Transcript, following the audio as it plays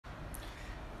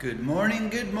Good morning,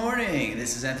 good morning.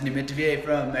 This is Anthony Metivier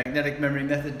from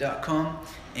magneticmemorymethod.com,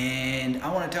 and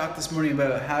I want to talk this morning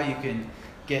about how you can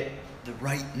get the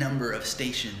right number of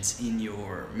stations in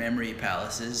your memory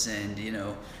palaces. And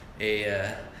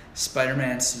a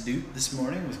Spider-Man salute this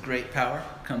morning. With great power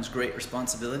comes great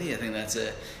responsibility. I think that's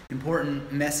an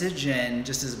important message. And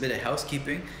just as a bit of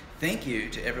housekeeping, thank you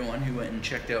to everyone who went and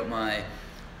checked out my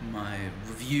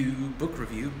book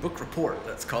report,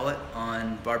 let's call it,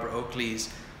 on Barbara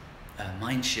Oakley's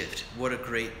Mindshift. What a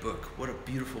great book. What a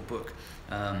beautiful book.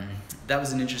 That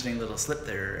was an interesting little slip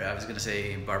there. I was going to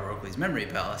say Barbara Oakley's Memory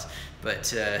Palace, but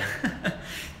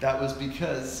that was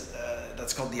because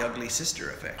that's called the Ugly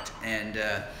Sister Effect. And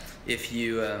if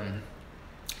you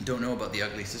don't know about the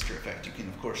Ugly Sister Effect, you can,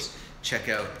 of course, check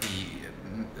out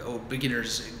the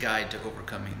Beginner's Guide to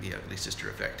Overcoming the Ugly Sister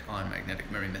Effect on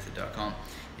magneticmemorymethod.com.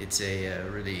 It's a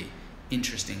really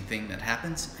interesting thing that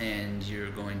happens, and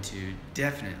you're going to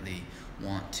definitely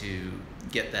want to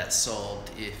get that solved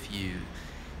if you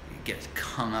get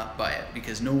hung up by it,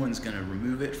 because no one's going to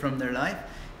remove it from their life,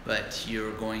 but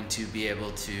you're going to be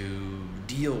able to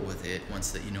deal with it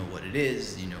once that you know what it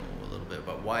is, you know a little bit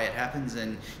about why it happens,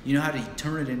 and you know how to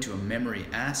turn it into a memory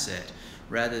asset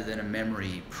rather than a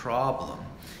memory problem.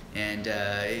 And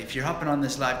if you're hopping on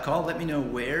this live call, let me know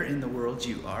where in the world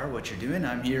you are, what you're doing.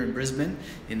 I'm here in Brisbane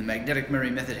in the Magnetic Memory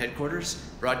Method headquarters,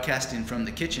 broadcasting from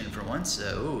the kitchen for once.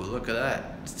 Oh, look at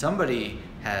that. Somebody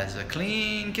has a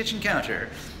clean kitchen counter,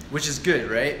 which is good,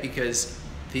 right? Because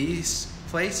these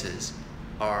places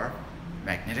are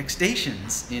magnetic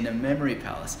stations in a memory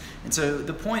palace. And so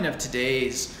the point of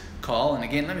today's call, and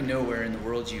again, let me know where in the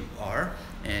world you are,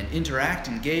 and interact,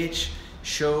 engage,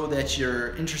 show that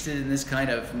you're interested in this kind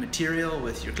of material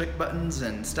with your click buttons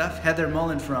and stuff. Heather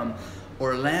Mullen from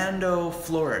Orlando,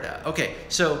 Florida. Okay,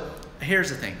 so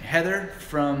here's the thing. Heather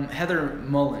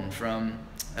Mullen from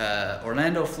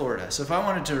Orlando, Florida. So if I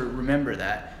wanted to remember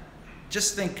that,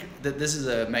 just think that this is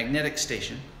a magnetic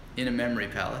station in a memory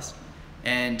palace.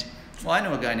 And, well, I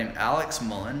know a guy named Alex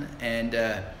Mullen, and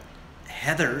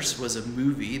Heathers was a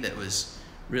movie that was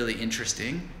really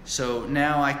interesting. So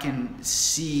now I can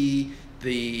see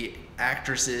the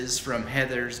actresses from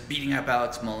Heathers beating up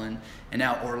Alex Mullen. And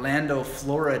now Orlando,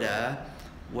 Florida,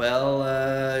 well,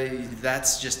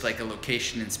 that's just like a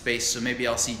location in space. So maybe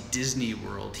I'll see Disney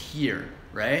World here,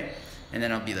 right? And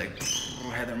then I'll be like,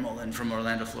 Heather Mullen from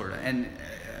Orlando, Florida. And,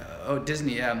 oh,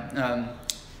 Disney, yeah.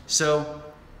 So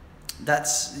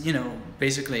that's,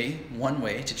 basically one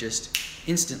way to just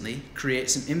instantly create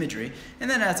some imagery. And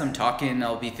then as I'm talking,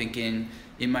 I'll be thinking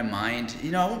in my mind,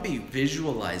 I won't be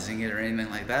visualizing it or anything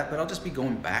like that, but I'll just be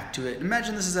going back to it.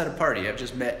 Imagine this is at a party. I've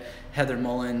just met Heather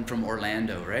Mullen from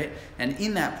Orlando, right? And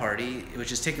in that party,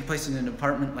 which is taking place in an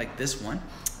apartment like this one,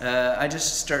 I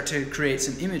just start to create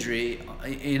some imagery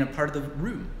in a part of the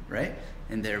room, right?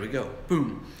 And there we go,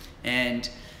 boom. And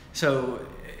so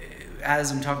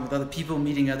as I'm talking with other people,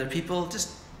 meeting other people, just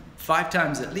 5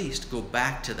 times at least, go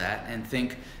back to that and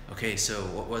think, okay, so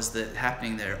what was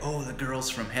happening there? Oh, the girls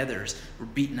from Heathers were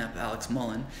beating up Alex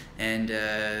Mullen, and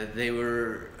they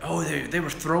were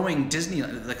throwing Disney,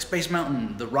 like Space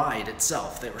Mountain, the ride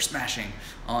itself, they were smashing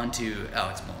onto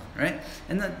Alex Mullen, right?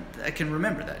 And I can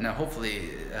remember that. Now, hopefully,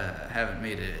 I haven't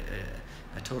made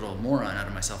a total moron out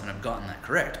of myself and I've gotten that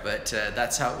correct, but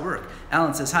that's how it worked.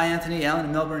 Alan says, hi Anthony, Alan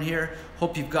in Melbourne here.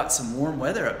 Hope you've got some warm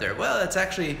weather up there. Well, it's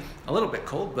actually a little bit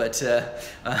cold, but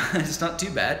it's not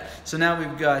too bad. So now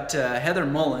we've got Heather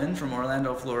Mullen from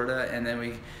Orlando, Florida, and then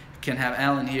we can have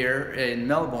Alan here in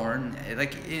Melbourne,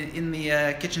 like in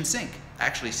the kitchen sink,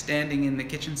 actually standing in the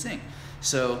kitchen sink.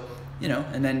 So,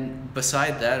 and then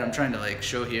beside that, I'm trying to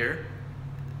show here,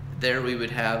 there we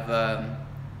would have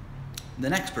the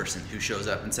next person who shows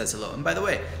up and says hello. And by the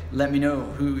way, let me know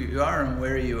who you are and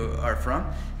where you are from,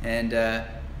 and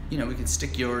we could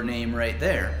stick your name right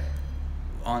there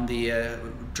on the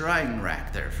drying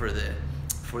rack there for the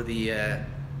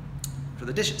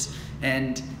dishes.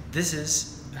 And this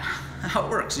is how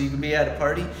it works. So you can be at a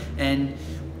party, and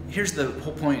here's the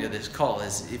whole point of this call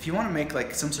is if you want to make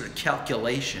some sort of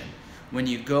calculation when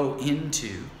you go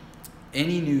into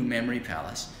any new memory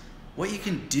palace, what you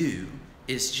can do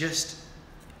is just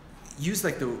use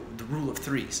the rule of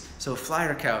 3s. So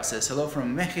Flyer Cow says, hello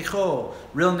from Mexico,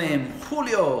 real name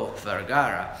Julio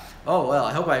Vergara. Oh, well,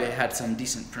 I hope I had some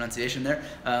decent pronunciation there.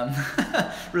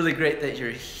 Really great that you're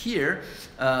here,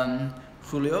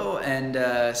 Julio.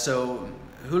 And so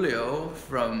Julio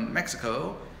from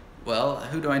Mexico, well,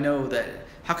 who do I know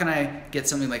how can I get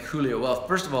something like Julio? Well,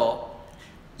 first of all,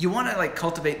 you want to like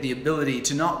cultivate the ability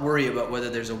to not worry about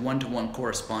whether there's a one-to-one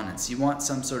correspondence. You want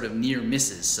some sort of near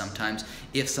misses sometimes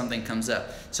if something comes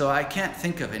up. So I can't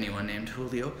think of anyone named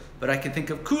Julio, but I can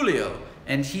think of Coolio,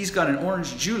 and he's got an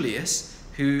orange Julius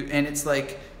and it's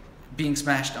like being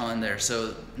smashed on there.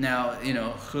 So now, you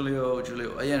know, Julio,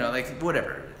 you know, like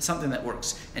whatever, something that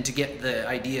works. And to get the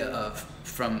idea of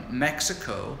from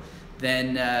Mexico,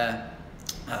 then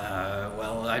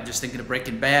well, I'm just thinking of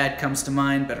Breaking Bad comes to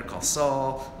mind, Better Call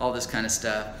Saul, all this kind of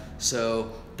stuff.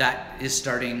 So that is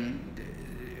starting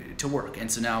to work. And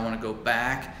so now I want to go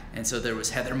back. And so there was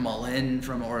Heather Mullen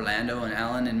from Orlando and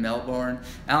Alan in Melbourne.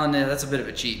 Alan, that's a bit of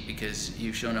a cheat because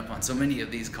you've shown up on so many of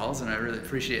these calls and I really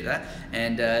appreciate that.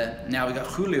 And now we got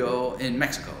Julio in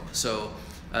Mexico. So,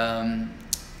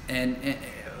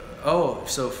 oh,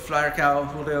 so Flyer Cow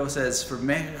Julio says, for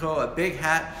Mexico, a big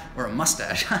hat or a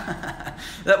mustache.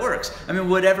 That works. I mean,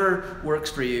 whatever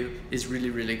works for you is really,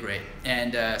 really great.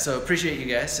 And so appreciate you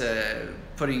guys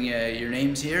putting your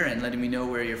names here and letting me know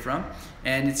where you're from.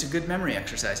 And it's a good memory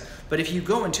exercise. But if you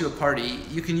go into a party,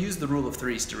 you can use the rule of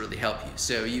threes to really help you.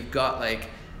 So you've got like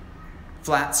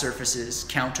flat surfaces,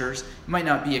 counters. It might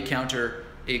not be a counter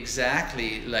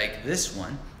exactly like this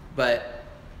one, but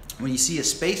when you see a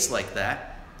space like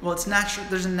that, well, it's natural.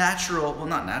 There's a natural, well,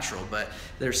 not natural, but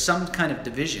there's some kind of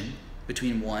division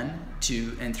between 1,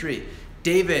 2, and 3.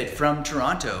 David from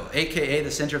Toronto, aka the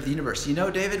center of the universe. You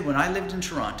know, David, when I lived in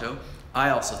Toronto,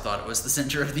 I also thought it was the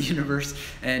center of the universe,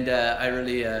 and I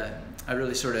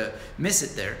really sort of miss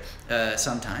it there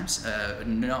sometimes.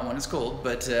 Not when it's cold,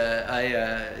 but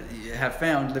I have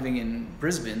found living in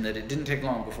Brisbane that it didn't take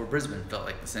long before Brisbane felt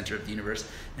like the center of the universe.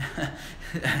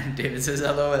 David says,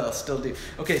 LOL, still do.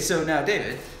 Okay, so now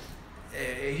David,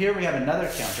 here we have another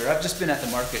counter. I've just been at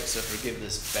the market, so forgive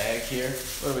this bag here.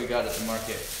 What do we got at the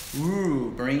market?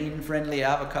 Ooh, brain-friendly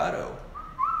avocado.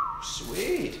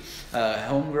 Sweet.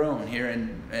 Homegrown here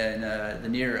in the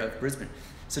near of Brisbane.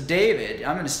 So David,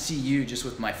 I'm going to see you just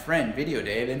with my friend Video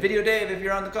Dave. And Video Dave, if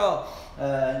you're on the call,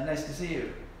 nice to see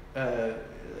you.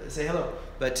 Say hello.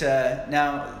 But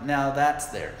now that's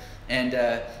there.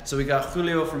 And so we got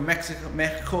Julio from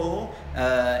Mexico,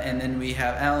 and then we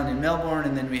have Alan in Melbourne,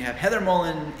 and then we have Heather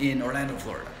Mullen in Orlando,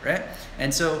 Florida, right?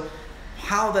 And so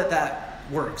how that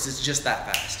works is just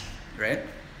that fast, right?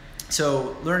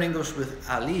 So learn English with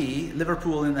Ali,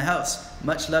 Liverpool in the house.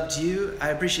 Much love to you. I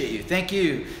appreciate you. Thank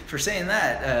you for saying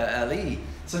that, Ali.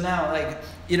 So now, like,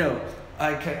 you know,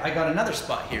 I got another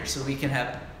spot here, so we can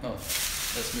have, oh,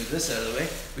 let's move this out of the way.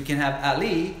 We can have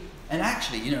Ali, and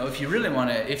actually, you know, if you really want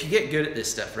to, if you get good at this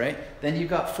stuff, right, then you've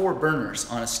got 4 burners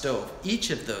on a stove. Each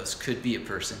of those could be a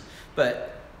person,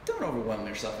 but don't overwhelm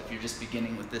yourself if you're just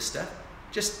beginning with this stuff.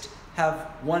 Just have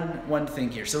one thing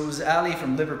here. So it was Ali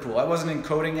from Liverpool. I wasn't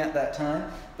encoding at that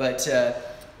time, but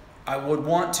I would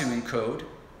want to encode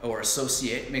or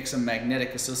associate, make some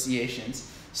magnetic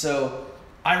associations. So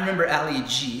I remember Ali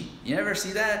G. You never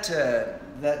see that?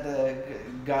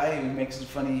 That guy who makes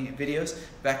funny videos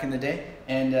back in the day.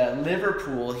 And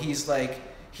Liverpool, he's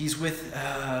with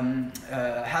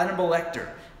Hannibal Lecter,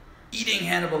 eating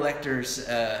Hannibal Lecter's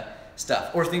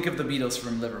stuff. Or think of the Beatles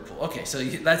from Liverpool. Okay, so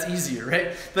that's easier,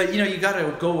 right? But you know, you got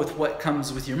to go with what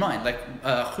comes with your mind. Like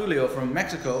Julio from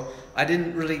Mexico, I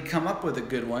didn't really come up with a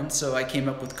good one, so I came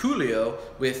up with Coolio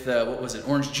with what was it,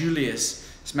 Orange Julius,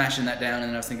 smashing that down,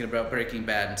 and I was thinking about Breaking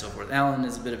Bad and so forth. Alan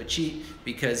is a bit of a cheat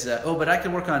because oh, but I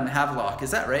could work on Havelock. Is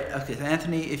that right? Okay, so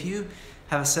Anthony, if you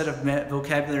have a set of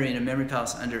vocabulary in a memory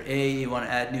palace under A, you want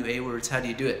to add new A words, how do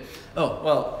you do it? Oh,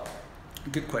 well,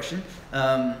 good question.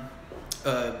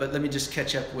 But let me just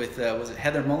catch up with, was it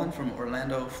Heather Mullen from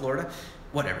Orlando, Florida?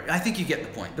 Whatever, I think you get the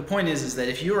point. The point is that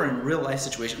if you're in a real life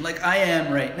situation, like I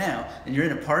am right now, and you're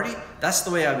in a party, that's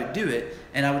the way I would do it,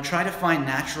 and I would try to find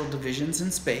natural divisions in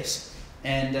space,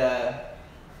 and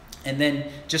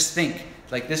then just think,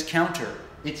 like this counter,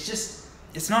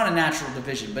 it's not a natural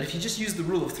division, but if you just use the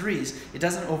rule of threes, it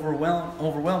doesn't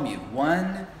overwhelm you.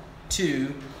 1,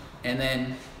 2, and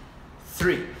then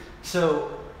 3.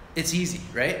 So it's easy,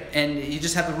 right? And you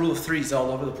just have the rule of threes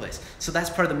all over the place. So that's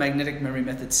part of the magnetic memory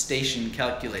method station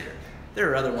calculator. There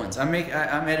are other ones. I'm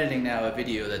editing now a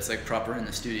video that's like proper in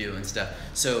the studio and stuff.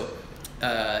 So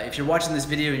if you're watching this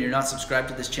video and you're not subscribed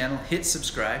to this channel, hit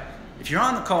subscribe. If you're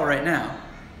on the call right now,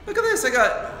 look at this.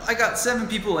 I got 7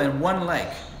 people and 1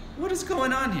 like. What is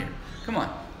going on here? Come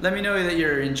on. Let me know that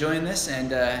you're enjoying this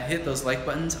and hit those like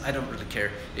buttons. I don't really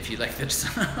care if you like this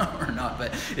or not,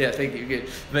 but yeah, thank you, good.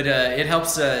 But it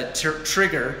helps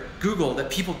trigger Google that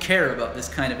people care about this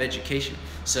kind of education.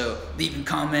 So leaving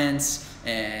comments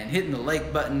and hitting the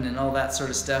like button and all that sort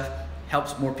of stuff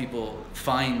helps more people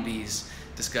find these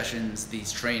discussions,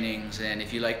 these trainings, and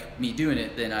if you like me doing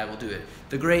it, then I will do it.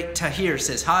 The great Tahir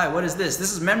says, hi, what is this?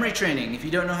 This is memory training. If you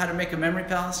don't know how to make a memory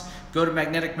palace, go to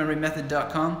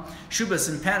magneticmemorymethod.com. Shubas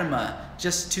in Panama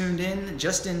just tuned in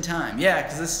just in time. Yeah,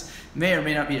 because this may or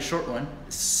may not be a short one.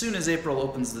 As soon as April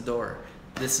opens the door,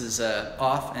 this is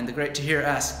off. And the great Tahir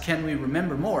asks, can we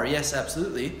remember more? Yes,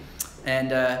 absolutely. And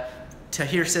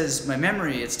Tahir says, my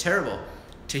memory, it's terrible.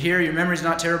 Tahir, your memory's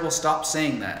not terrible. Stop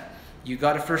saying that. You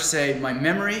got to first say, my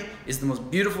memory is the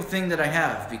most beautiful thing that I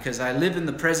have because I live in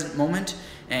the present moment,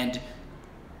 and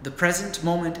the present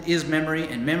moment is memory,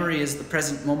 and memory is the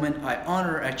present moment. I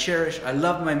honor, I cherish, I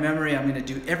love my memory. I'm going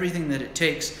to do everything that it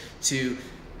takes to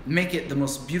make it the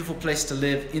most beautiful place to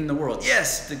live in the world.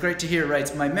 Yes, the great Tahir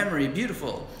writes, my memory,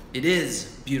 beautiful. It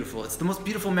is beautiful. It's the most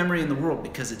beautiful memory in the world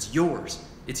because it's yours.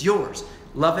 It's yours.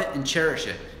 Love it and cherish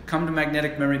it. Come to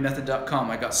magneticmemorymethod.com.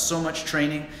 I got so much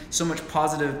training, so much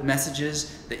positive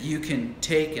messages that you can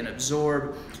take and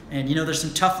absorb. And you know, there's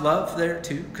some tough love there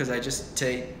too, because I just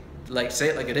say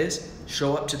it like it is.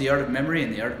 Show up to the art of memory,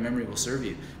 and the art of memory will serve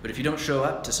you. But if you don't show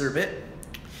up to serve it,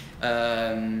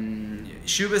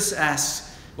 Shubas asks,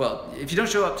 well, if you don't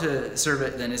show up to serve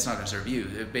it, then it's not going to serve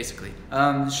you, basically.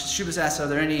 Shubas asks, are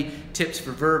there any tips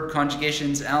for verb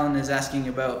conjugations? Alan is asking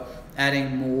about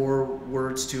adding more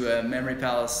words to a memory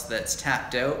palace that's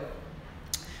tapped out.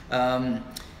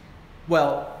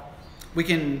 Well, we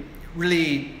can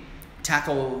really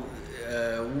tackle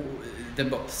them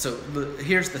both. So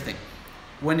here's the thing.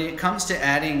 When it comes to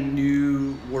adding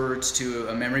new words to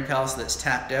a memory palace that's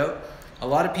tapped out, a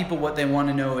lot of people, what they want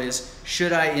to know is,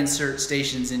 should I insert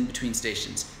stations in between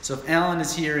stations? So if Alan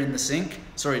is here in the sink,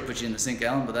 sorry to put you in the sink,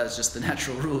 Alan, but that's just the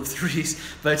natural rule of threes.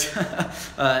 But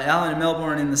Alan in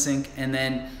Melbourne in the sink, and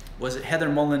then was it Heather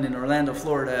Mullen in Orlando,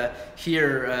 Florida,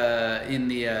 here in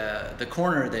the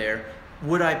corner there,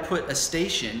 would I put a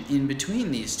station in between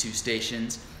these two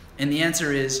stations? And the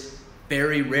answer is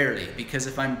very rarely, because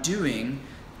if I'm doing,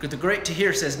 the great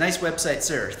Tahir says, nice website,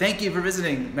 sir. Thank you for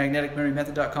visiting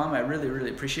magneticmemorymethod.com. I really,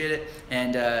 really appreciate it.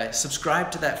 And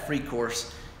subscribe to that free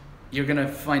course. You're going to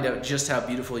find out just how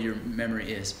beautiful your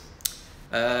memory is.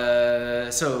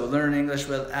 So, learn English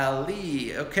with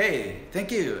Ali. Okay,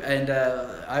 thank you. And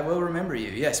I will remember you.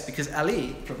 Yes, because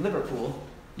Ali from Liverpool,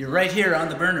 you're right here on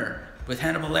the burner with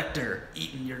Hannibal Lecter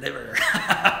eating your liver.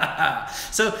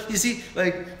 So you see,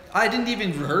 like, I didn't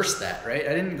even rehearse that, right?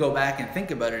 I didn't go back and think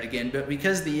about it again, but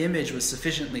because the image was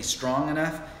sufficiently strong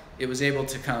enough, it was able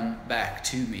to come back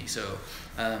to me. So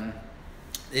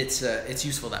it's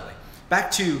useful that way.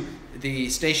 Back to the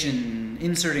station,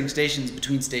 inserting stations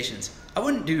between stations. I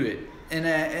wouldn't do it,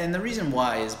 and the reason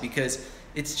why is because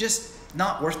it's just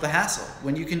not worth the hassle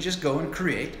when you can just go and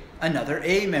create another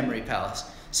A memory palace.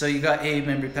 So you got A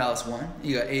memory palace 1,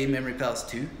 you got A memory palace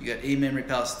 2, you got A memory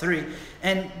palace 3,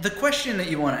 and the question that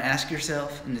you want to ask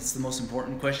yourself, and it's the most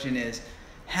important question, is,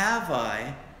 have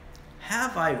I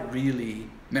really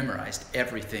memorized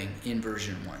everything in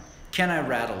version 1? Can I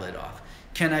rattle it off?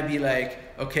 Can I be like,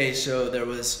 okay, so there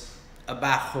was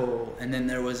abajo, and then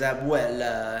there was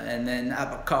abuela, and then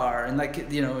abacar, and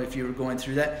like, you know, if you were going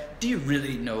through that, do you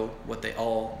really know what they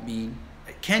all mean?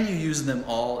 Can you use them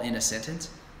all in a sentence?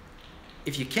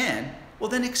 If you can,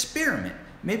 well then experiment.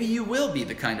 Maybe you will be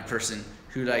the kind of person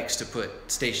who likes to put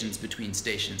stations between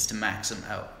stations to max them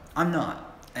out. I'm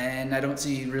not, and I don't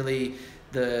see really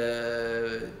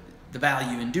the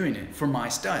value in doing it for my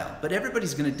style. But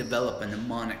everybody's going to develop a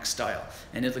mnemonic style,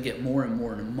 and it'll get more and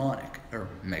more mnemonic, or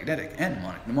magnetic and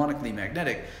mnemonic, mnemonically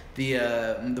magnetic,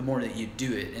 the more that you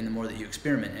do it and the more that you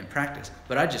experiment and practice.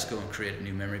 But I just go and create a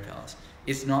new memory palace.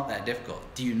 It's not that difficult.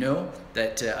 Do you know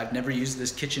that I've never used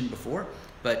this kitchen before,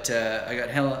 but I got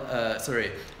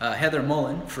Heather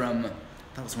Mullen from,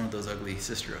 that was one of those ugly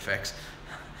sister effects,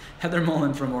 Heather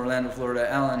Mullen from Orlando,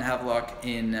 Florida, Alan Havelock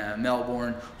in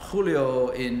Melbourne, Julio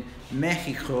in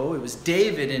Mexico, it was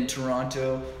David in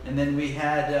Toronto, and then we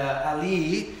had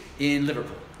Ali in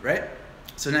Liverpool, right?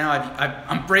 So now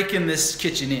I'm breaking this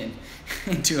kitchen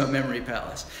into a memory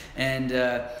palace. And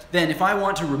then if I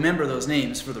want to remember those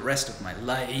names for the rest of my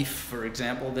life, for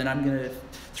example, then I'm going to,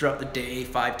 throughout the day,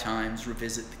 5 times,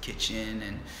 revisit the kitchen.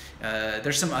 And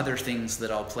there's some other things that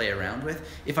I'll play around with.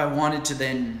 If I wanted to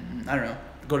then, I don't know,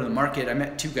 go to the market, I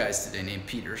met 2 guys today named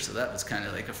Peter, so that was kind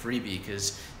of like a freebie,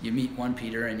 because you meet one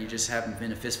Peter and you just haven't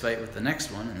been in a fist fight with the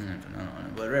next one, and then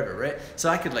whatever, right? So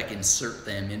I could like insert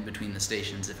them in between the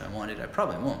stations if I wanted. I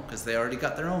probably won't, because they already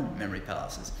got their own memory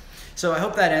palaces. So I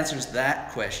hope that answers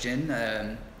that question,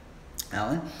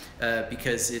 Alan,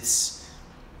 because it's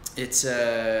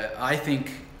I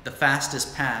think the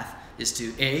fastest path is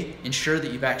to A, ensure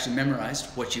that you've actually memorized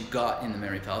what you've got in the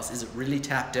memory palace. Is it really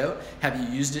tapped out? Have you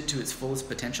used it to its fullest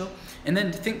potential? And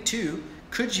then think too,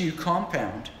 could you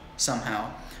compound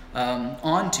somehow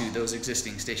onto those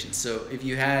existing stations? So if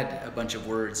you had a bunch of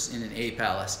words in an A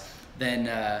palace, then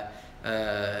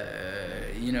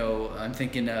you know, I'm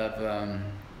thinking of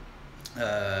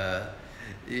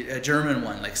a German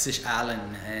one like sich allen,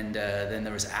 and then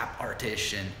there was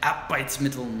abartig and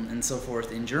Abweitsmitteln and so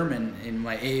forth in German in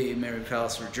my A memory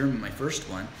palace for German, my first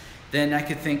one. Then I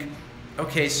could think,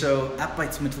 okay, so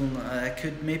Abweitsmitteln, I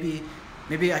could maybe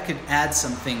I could add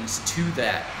some things to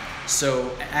that.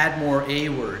 So add more A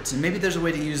words, and maybe there's a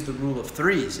way to use the rule of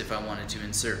threes if I wanted to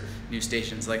insert new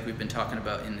stations like we've been talking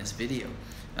about in this video.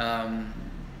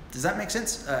 Does that make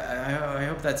sense? I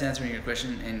hope that's answering your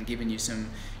question and giving you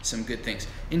some good things.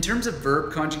 In terms of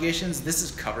verb conjugations, this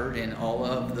is covered in all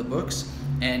of the books,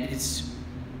 and it's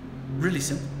really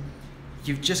simple.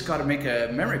 You've just got to make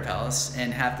a memory palace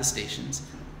and have the stations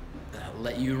that'll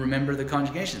let you remember the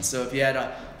conjugations. So if you had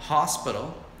a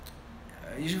hospital,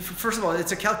 first of all,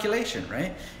 it's a calculation,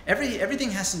 right?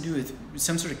 Everything has to do with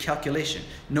some sort of calculation,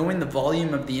 knowing the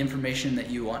volume of the information that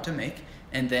you want to make.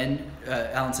 And then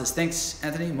Alan says, thanks,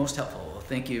 Anthony, most helpful. Well,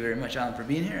 thank you very much, Alan, for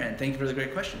being here, and thank you for the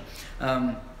great question.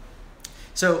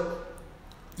 So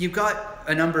you've got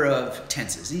a number of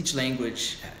tenses. Each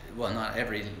language, well, not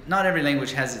every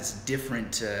language has its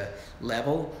different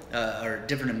level or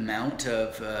different amount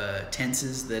of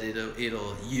tenses that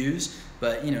it'll use.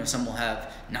 But you know, some will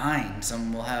have 9,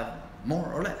 some will have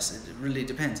more or less. It really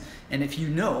depends. And if you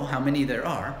know how many there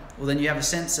are, well, then you have a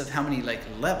sense of how many like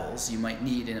levels you might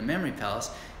need in a memory palace,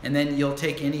 and then you'll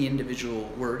take any individual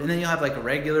word, and then you'll have like a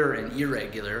regular and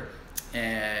irregular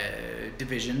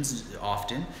divisions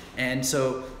often. And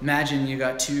so imagine you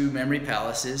got 2 memory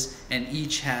palaces, and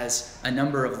each has a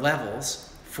number of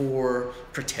levels for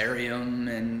praeterium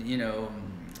and, you know,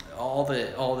 all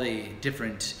the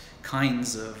different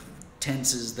kinds of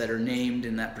tenses that are named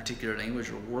in that particular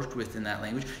language or worked with in that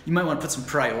language. You might want to put some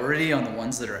priority on the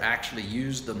ones that are actually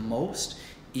used the most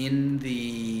in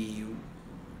the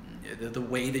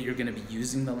way that you're going to be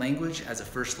using the language as a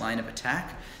first line of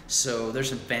attack. So there's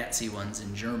some fancy ones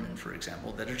in German, for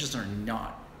example, that are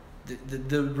not,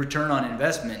 the return on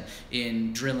investment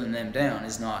in drilling them down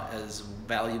is not as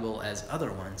valuable as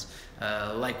other ones.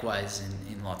 Likewise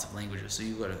in lots of languages. So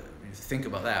you've got to think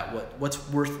about that. What's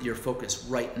worth your focus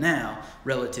right now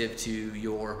relative to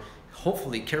your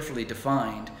hopefully carefully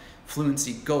defined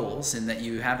fluency goals, in that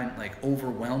you haven't like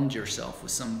overwhelmed yourself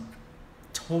with some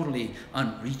totally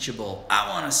unreachable, I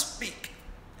want to speak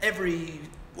every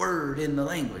word in the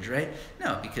language, right?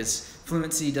 No, because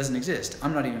fluency doesn't exist.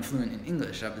 I'm not even fluent in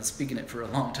English. I've been speaking it for a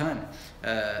long time.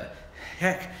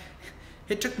 Heck,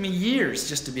 it took me years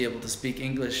just to be able to speak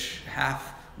English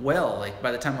half well. Like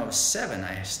by the time I was 7,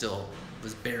 I still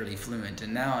was barely fluent,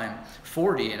 and now I'm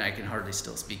 40 and I can hardly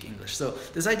still speak English. So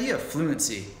this idea of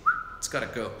fluency, it's got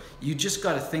to go. You just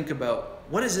got to think about,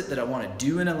 what is it that I want to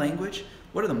do in a language?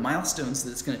 What are the milestones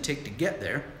that it's going to take to get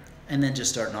there? And then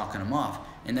just start knocking them off.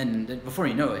 And then before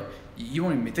you know it, you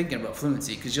won't even be thinking about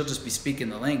fluency, because you'll just be speaking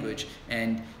the language.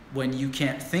 And when you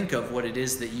can't think of what it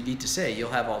is that you need to say,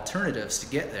 you'll have alternatives to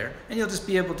get there, and you'll just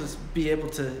be able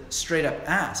to straight up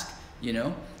ask, you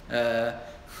know,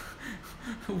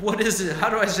 what is it? How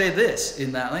do I say this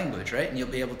in that language, right? And you'll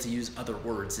be able to use other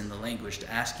words in the language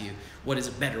to ask you what is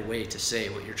a better way to say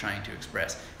what you're trying to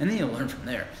express, and then you'll learn from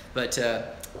there. But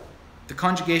the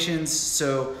conjugations,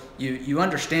 so you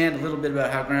understand a little bit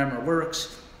about how grammar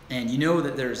works, and you know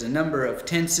that there's a number of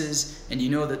tenses, and you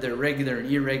know that they're regular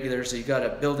and irregular, so you got a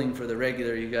building for the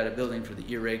regular, you got a building for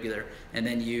the irregular, and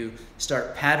then you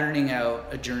start patterning out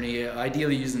a journey,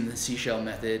 ideally using the seashell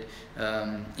method,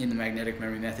 in the magnetic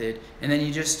memory method, and then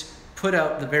you just put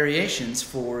out the variations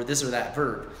for this or that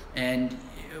verb. And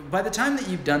by the time that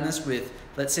you've done this with,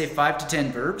 let's say, 5 to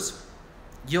 10 verbs,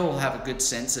 you'll have a good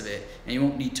sense of it, and you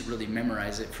won't need to really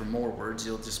memorize it for more words.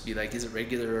 You'll just be like, is it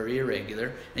regular or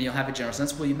irregular? And you'll have a general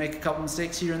sense. Will you make a couple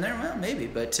mistakes here and there? Well, maybe,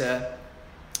 but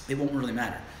it won't really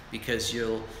matter, because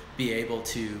you'll be able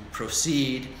to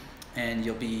proceed, and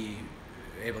you'll be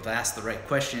able to ask the right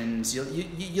questions.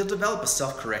 You'll develop a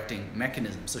self-correcting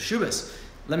mechanism. So Shubhas,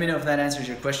 let me know if that answers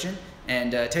your question,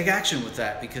 and take action with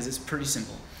that, because it's pretty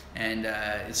simple. And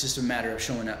it's just a matter of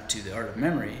showing up to the art of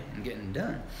memory and getting it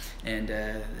done. And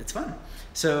it's fun.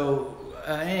 So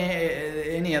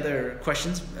any other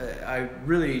questions? I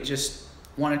really just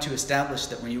wanted to establish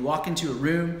that when you walk into a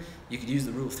room, you could use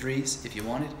the rule of threes if you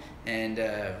wanted, and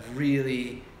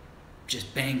really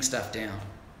just bang stuff down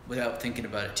without thinking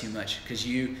about it too much, because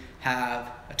you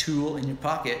have a tool in your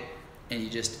pocket and you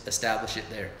just establish it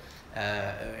there.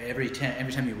 every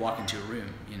time you walk into a room,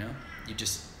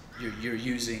 you're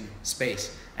using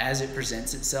space as it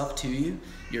presents itself to you.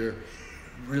 You're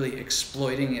really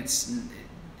exploiting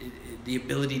the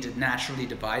ability to naturally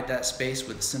divide that space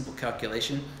with a simple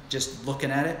calculation. Just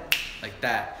looking at it like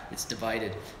that, it's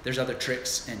divided. There's other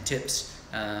tricks and tips,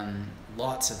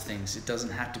 lots of things. It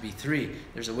doesn't have to be 3.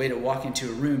 There's a way to walk into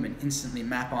a room and instantly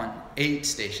map on 8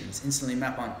 stations, instantly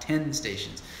map on 10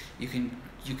 stations. You can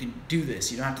do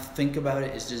this. You don't have to think about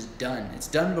it. It's just done. It's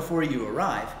done before you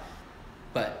arrive,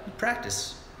 but you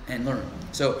practice and learn.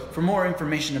 So for more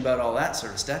information about all that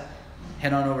sort of stuff,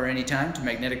 head on over anytime to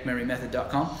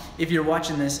magneticmemorymethod.com. If you're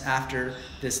watching this after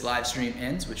this live stream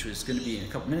ends, which was going to be in a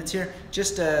couple minutes here,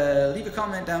 just leave a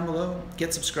comment down below,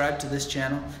 get subscribed to this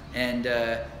channel, and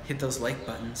hit those like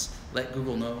buttons. Let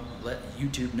Google know, let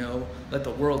YouTube know, let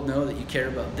the world know that you care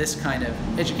about this kind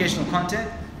of educational content.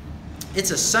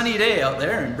 It's a sunny day out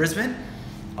there in Brisbane.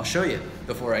 I'll show you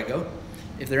before I go.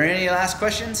 If there are any last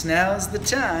questions, now's the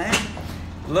time.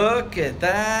 Look at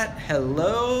that.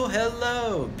 Hello,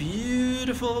 hello.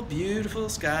 Beautiful, beautiful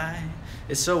sky.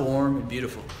 It's so warm and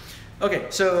beautiful. Okay,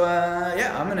 so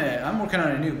yeah, I'm working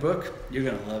on a new book. You're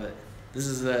gonna love it. This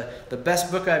is the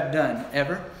best book I've done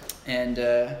ever, and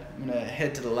I'm gonna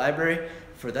head to the library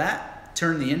for that.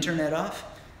 Turn the internet off.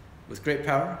 With great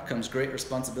power comes great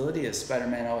responsibility, as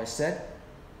Spider-Man always said.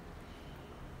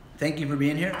 Thank you for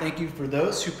being here. Thank you for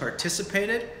those who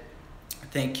participated.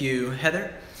 Thank you,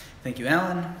 Heather. Thank you,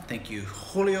 Alan. Thank you,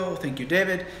 Julio. Thank you,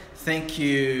 David. Thank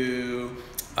you,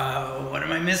 what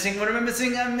am I missing? What am I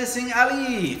missing? I'm missing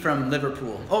Ali from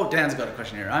Liverpool. Oh, Dan's got a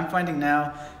question here. I'm finding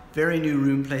now, very new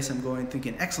room place I'm going,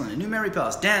 thinking, excellent, a new Memory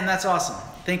Palace. Dan, that's awesome.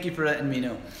 Thank you for letting me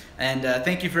know. And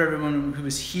thank you for everyone who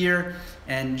was here.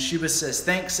 And Shubha says,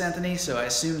 thanks, Anthony. So I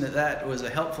assume that was a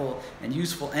helpful and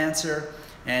useful answer.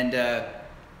 And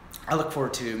I look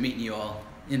forward to meeting you all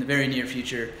in the very near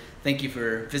future. Thank you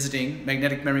for visiting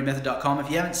magneticmemorymethod.com. If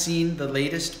you haven't seen the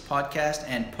latest podcast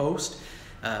and post,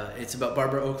 it's about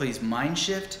Barbara Oakley's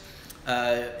Mindshift.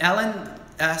 Alan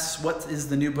asks, what is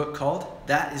the new book called?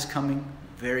 That is coming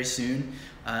very soon.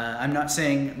 I'm not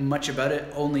saying much about it,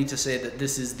 only to say that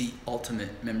this is the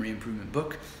ultimate memory improvement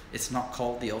book. It's not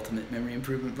called the Ultimate Memory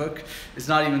Improvement Book. It's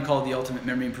not even called the Ultimate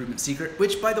Memory Improvement Secret,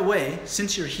 which, by the way,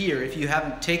 since you're here, if you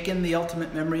haven't taken the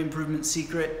Ultimate Memory Improvement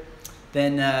Secret,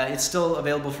 then it's still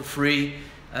available for free.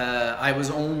 I was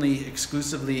only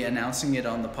exclusively announcing it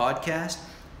on the podcast,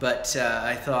 but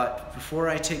I thought before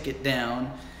I take it down,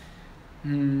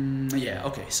 yeah,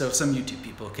 okay, so some YouTube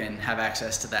people can have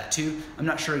access to that too. I'm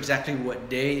not sure exactly what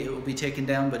day it will be taken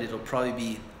down, but it'll probably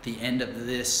be the end of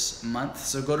this month.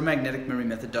 So go to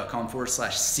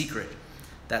magneticmemorymethod.com/secret.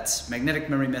 That's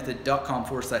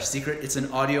magneticmemorymethod.com/secret. It's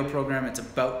an audio program. It's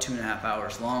about 2.5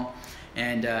 hours long,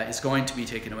 and it's going to be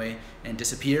taken away and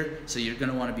disappear. So you're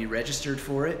going to want to be registered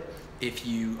for it. If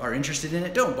you are interested in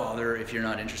it, don't bother if you're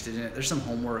not interested in it. There's some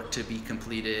homework to be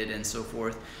completed and so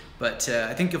forth. But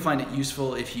I think you'll find it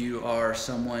useful if you are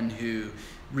someone who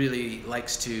really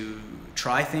likes to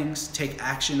try things, take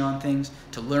action on things,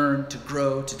 to learn, to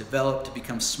grow, to develop, to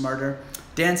become smarter.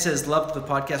 Dan says, loved the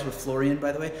podcast with Florian,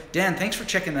 by the way. Dan, thanks for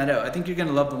checking that out. I think you're going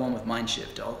to love the one with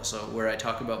Mindshift also, where I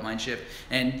talk about Mindshift.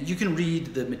 And you can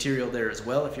read the material there as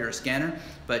well if you're a scanner.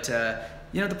 But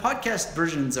you know, the podcast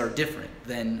versions are different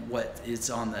than what is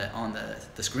on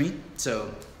the screen.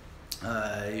 So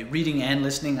reading and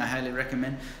listening, I highly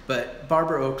recommend. But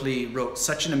Barbara Oakley wrote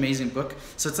such an amazing book.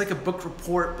 So it's like a book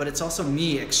report, but it's also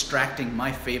me extracting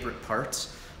my favorite parts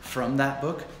from that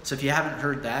book. So if you haven't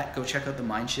heard that, go check out the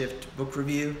Mindshift book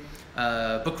review,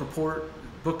 book report,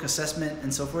 book assessment,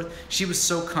 and so forth. She was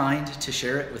so kind to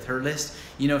share it with her list.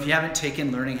 You know, if you haven't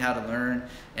taken Learning How to Learn,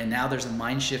 and now there's a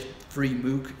Mindshift free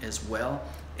MOOC as well,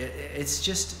 it's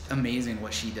just amazing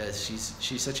what she does.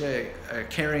 She's such a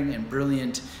caring and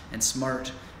brilliant and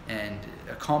smart and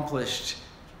accomplished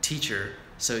teacher.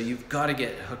 So you've got to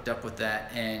get hooked up with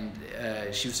that. And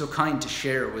she was so kind to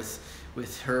share with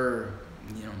her,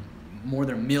 you know, more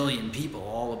than 1 million people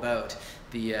all about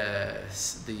the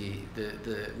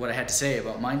what I had to say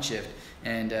about Mindshift.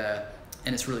 And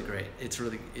it's really great.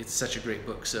 It's such a great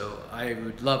book. So I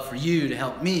would love for you to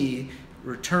help me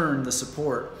return the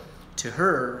support to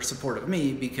her support of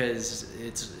me, because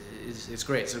it's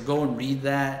great. So go and read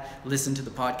that, listen to the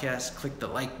podcast, click the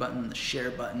like button, the share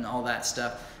button, all that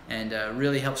stuff, and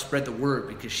really help spread the word,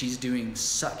 because she's doing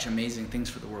such amazing things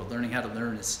for the world. Learning How to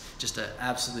Learn is just an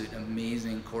absolute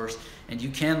amazing course, and you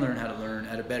can learn how to learn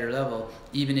at a better level,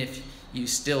 even if you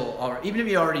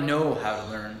already know how to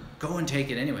learn. Go and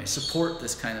take it anyway. Support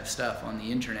this kind of stuff on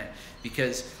the internet,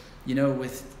 because, you know,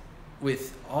 with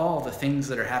with all the things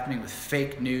that are happening with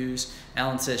fake news.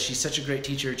 Alan says, she's such a great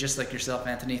teacher, just like yourself,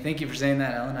 Anthony. Thank you for saying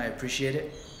that, Alan. I appreciate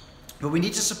it. But we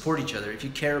need to support each other. If you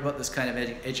care about this kind of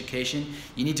education,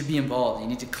 you need to be involved. You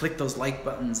need to click those like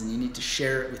buttons, and you need to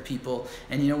share it with people.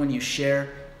 And when you share,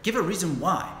 give a reason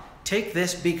why. Take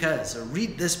this because, or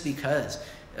read this because.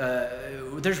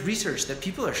 There's research that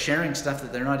people are sharing stuff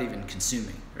that they're not even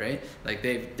consuming, right? Like,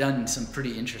 they've done some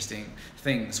pretty interesting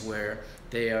things where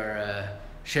they are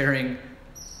sharing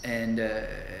and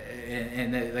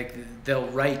they'll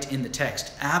write in the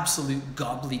text absolute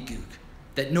gobbledygook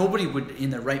that nobody would in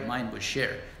their right mind would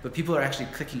share, but people are actually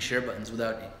clicking share buttons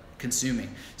without consuming.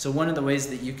 So one of the ways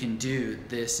that you can do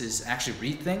this is actually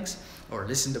read things or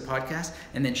listen to podcasts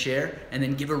and then share and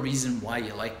then give a reason why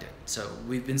you liked it. So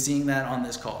we've been seeing that on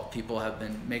this call. People have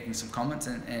been making some comments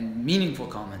and meaningful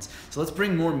comments. So let's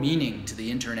bring more meaning to the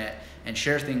internet and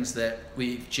share things that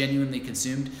we've genuinely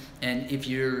consumed. And if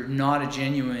you're not a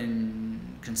genuine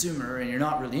consumer and you're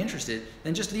not really interested,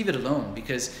 then just leave it alone,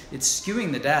 because it's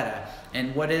skewing the data.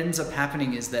 And what ends up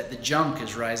happening is that the junk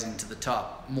is rising to the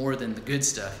top more than the good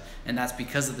stuff. And that's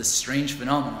because of this strange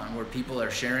phenomenon where people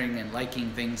are sharing and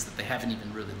liking things that they haven't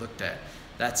even really looked at.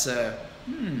 That's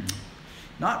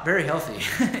not very healthy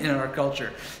in our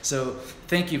culture. So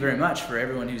thank you very much for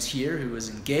everyone who's here, who was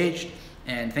engaged.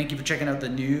 And thank you for checking out the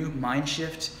new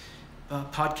Mindshift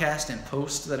podcast and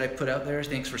post that I put out there.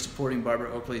 Thanks for supporting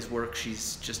Barbara Oakley's work.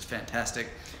 She's just fantastic.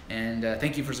 And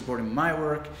thank you for supporting my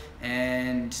work.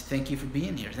 And thank you for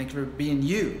being here. Thank you for being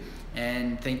you.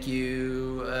 And thank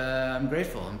you. I'm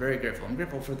grateful. I'm very grateful. I'm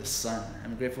grateful for the sun.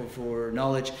 I'm grateful for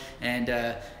knowledge. And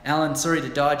Alan, sorry to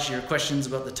dodge your questions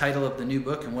about the title of the new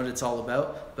book and what it's all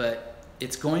about, but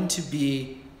it's going to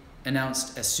be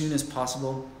announced as soon as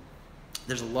possible.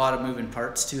 There's a lot of moving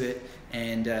parts to it,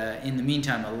 and in the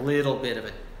meantime, a little bit of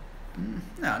it.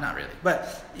 No, not really.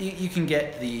 But you can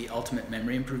get the Ultimate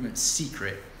Memory Improvement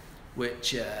Secret,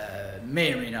 which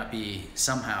may or may not be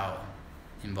somehow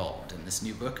involved in this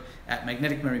new book, at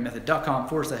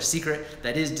magneticmemorymethod.com/secret.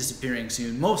 That is disappearing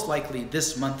soon, most likely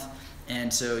this month,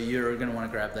 and so you're going to want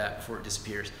to grab that before it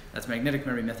disappears. That's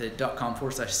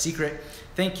magneticmemorymethod.com/secret.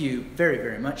 Thank you very,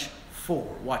 very much for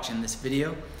watching this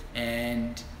video,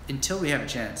 and until we have a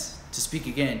chance to speak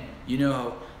again, you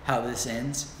know how this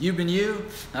ends. You've been you,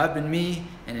 I've been me,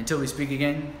 and until we speak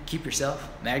again, keep yourself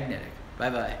magnetic.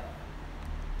 Bye-bye.